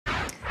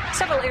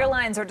Several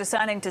airlines are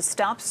deciding to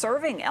stop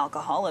serving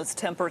alcohol as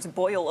tempers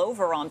boil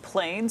over on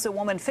planes. A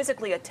woman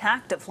physically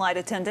attacked a flight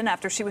attendant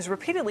after she was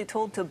repeatedly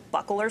told to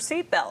buckle her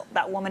seatbelt.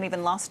 That woman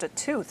even lost a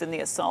tooth in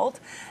the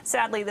assault.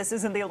 Sadly, this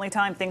isn't the only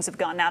time things have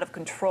gotten out of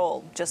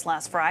control. Just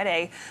last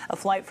Friday, a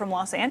flight from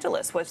Los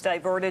Angeles was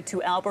diverted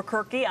to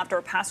Albuquerque after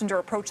a passenger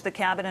approached the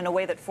cabin in a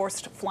way that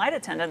forced flight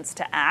attendants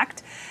to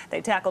act.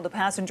 They tackled the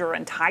passenger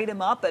and tied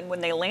him up, and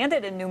when they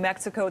landed in New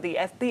Mexico, the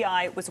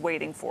FBI was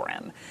waiting for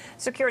him.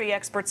 Security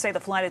experts say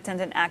the flight attendant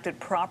acted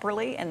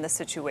properly in the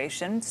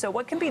situation. So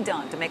what can be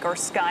done to make our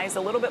skies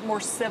a little bit more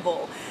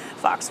civil?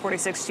 Fox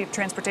 46 Chief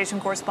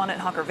Transportation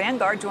Correspondent Hawker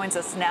Vanguard joins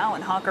us now.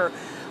 And Hawker,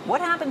 what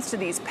happens to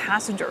these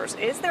passengers?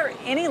 Is there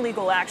any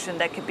legal action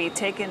that could be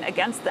taken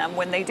against them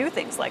when they do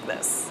things like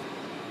this?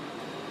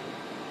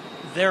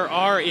 There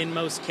are in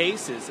most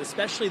cases,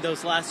 especially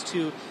those last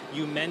two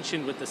you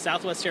mentioned with the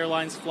Southwest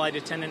Airlines flight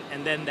attendant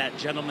and then that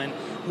gentleman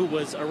who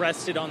was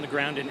arrested on the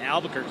ground in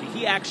Albuquerque.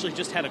 He actually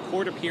just had a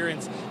court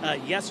appearance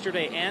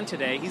yesterday and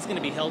today. He's going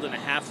to be held in a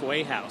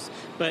halfway house.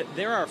 But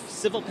there are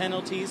civil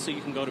penalties, so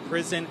you can go to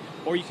prison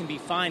or you can be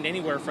fined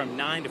anywhere from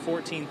 $9,000 to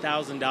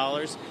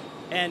 $14,000.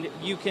 And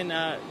you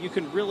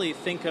can really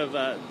think of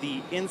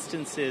the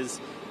instances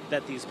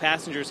that these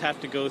passengers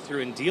have to go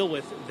through and deal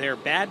with their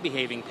bad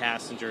behaving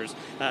passengers.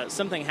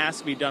 Something has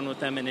to be done with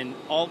them, and in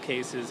all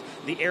cases,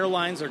 the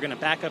airlines are going to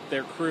back up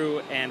their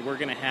crew, and we're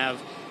going to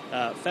have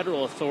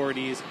federal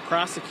authorities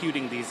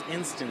prosecuting these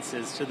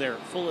instances to their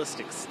fullest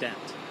extent.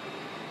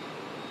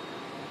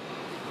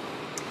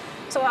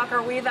 So,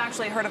 Hawker, we've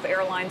actually heard of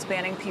airlines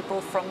banning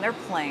people from their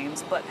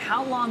planes, but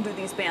how long do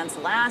these bans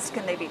last?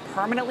 Can they be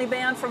permanently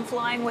banned from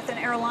flying with an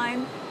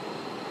airline?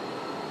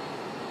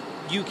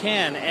 You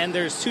can, and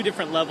there's two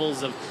different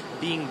levels of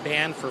being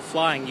banned for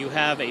flying. You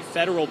have a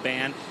federal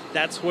ban.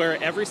 That's where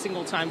every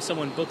single time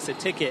someone books a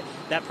ticket,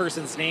 that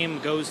person's name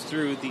goes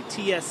through the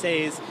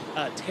TSA's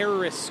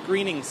terrorist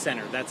screening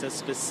center. That's a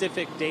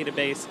specific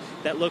database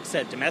that looks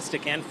at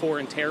domestic and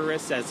foreign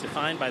terrorists as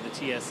defined by the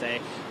TSA.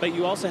 But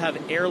you also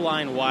have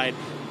airline-wide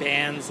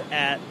bans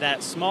at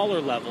that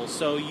smaller level.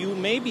 So you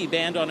may be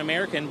banned on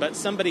American, but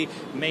somebody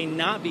may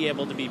not be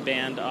able to be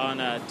banned on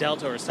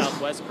Delta or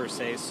Southwest per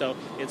se. So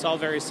it's all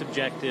very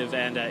subjective,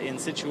 and in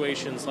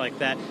situations like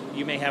that,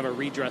 you may have a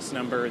redress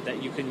number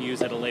that you can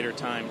use at a later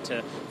time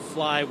to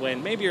fly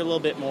when maybe you're a little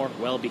bit more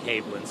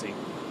well-behaved, Lindsay.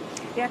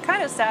 Yeah,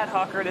 kind of sad,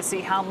 Hawker, to see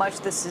how much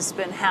this has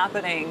been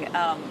happening,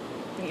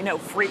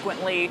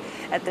 frequently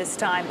at this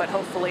time, but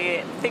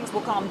hopefully things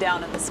will calm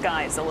down in the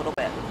skies a little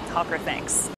bit. Hawker, thanks.